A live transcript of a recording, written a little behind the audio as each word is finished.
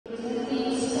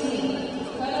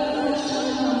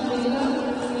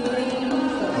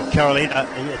Carolina,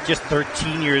 just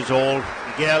 13 years old.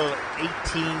 Miguel,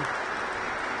 18.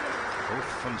 Both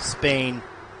from Spain.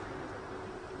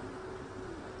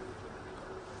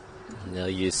 And they'll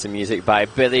use some music by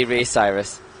Billy Ray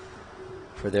Cyrus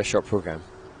for their short program.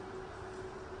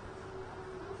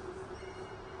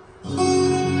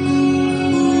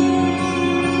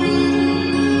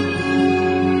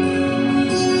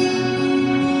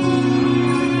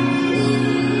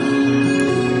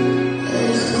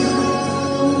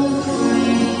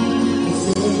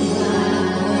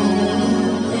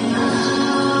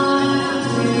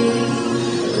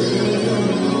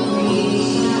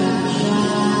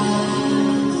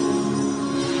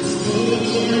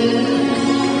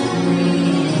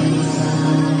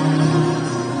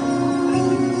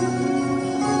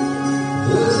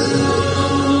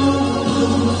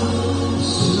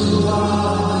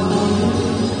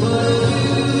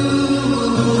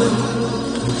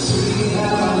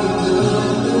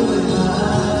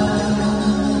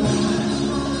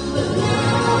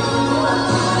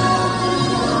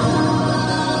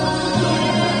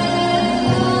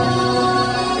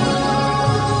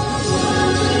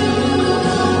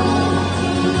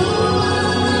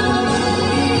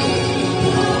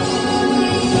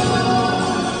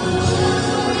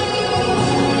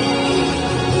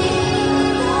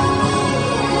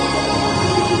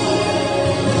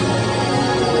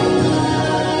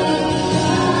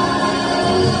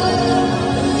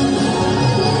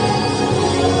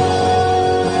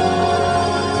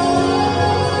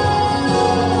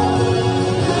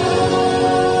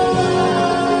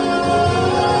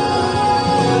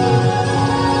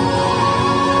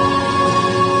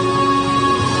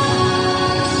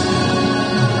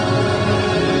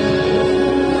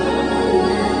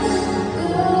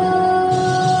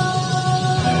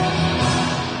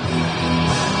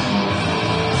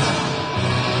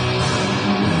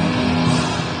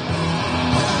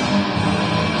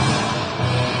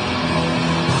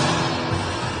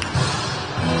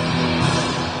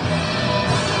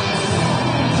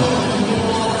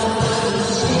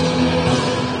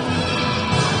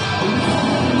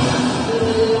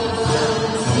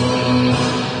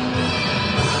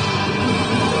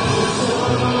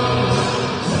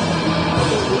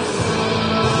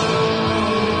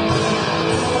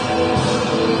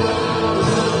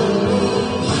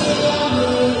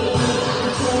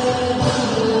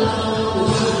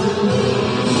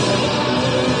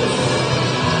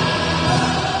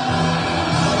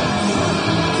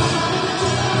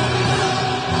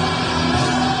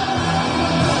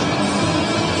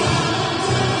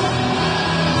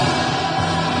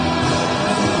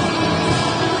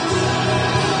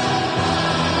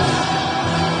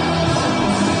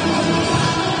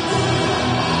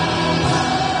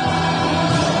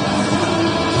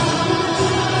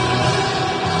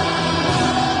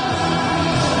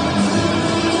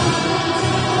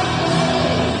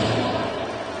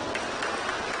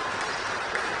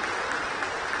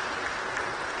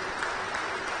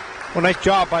 Well, nice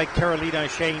job by Carolina,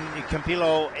 Shane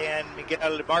Campillo, and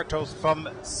Miguel Martos from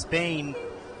Spain.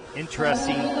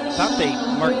 Interesting. I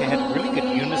thought Mark, they had really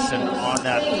good unison on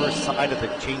that first side of the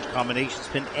change combination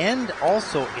spin and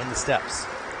also in the steps.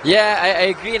 Yeah, I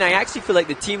agree, and I actually feel like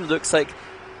the team looks like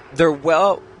they're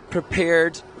well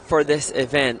prepared for this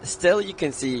event. Still, you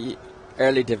can see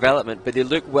early development, but they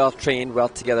look well trained, well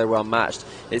together, well matched.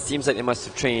 It seems like they must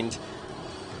have trained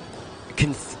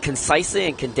concisely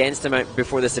and condensed amount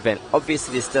before this event.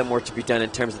 Obviously, there's still more to be done in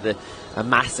terms of the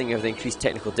amassing of the increased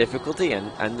technical difficulty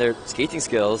and their skating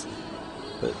skills,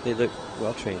 but they look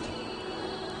well trained.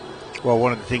 Well,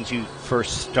 one of the things you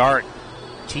first start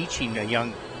teaching a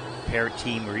young pair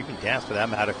team, or even dance for that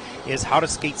matter, is how to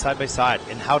skate side by side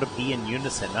and how to be in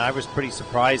unison. And I was pretty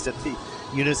surprised at the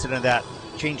unison of that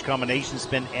change combination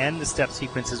spin and the step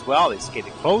sequence as well. They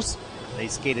skated close, they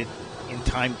skated in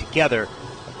time together.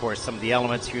 Of course, some of the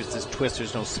elements, here's this twist,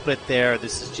 there's no split there.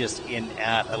 This is just in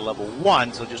at a level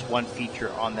 1, so just one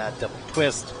feature on that double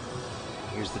twist.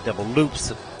 Here's the double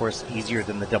loops, of course, easier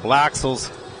than the double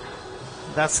axles.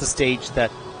 That's the stage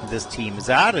that this team is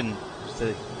at, and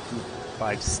the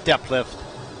 5 step lift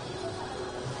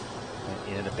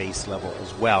and in a base level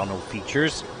as well, no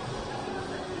features.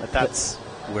 But that's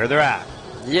where they're at.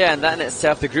 Yeah, and that in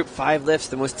itself, the group 5 lifts,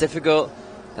 the most difficult,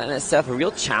 that in itself a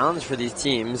real challenge for these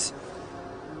teams.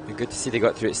 And good to see they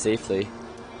got through it safely.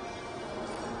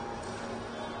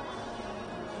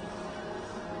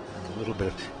 A little bit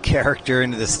of character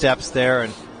into the steps there,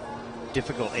 and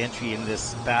difficult entry in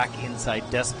this back inside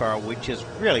death spiral, which is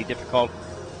really difficult.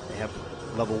 They have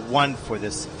level 1 for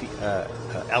this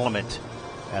element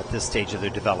at this stage of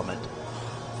their development.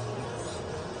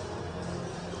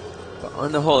 But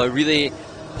on the whole, a really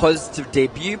positive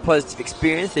debut, positive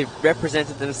experience. They've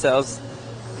represented themselves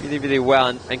really, really well,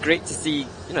 and great to see,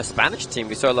 you know, a Spanish team.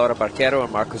 We saw Laura Barquero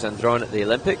and Marcos Andron at the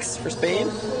Olympics for Spain,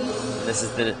 and this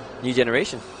is the new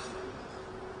generation.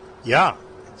 Yeah,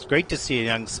 it's great to see a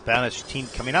young Spanish team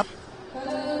coming up.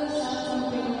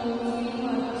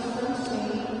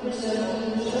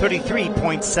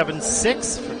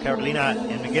 33.76 for Carolina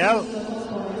and Miguel.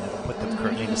 Put them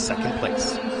currently in second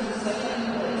place.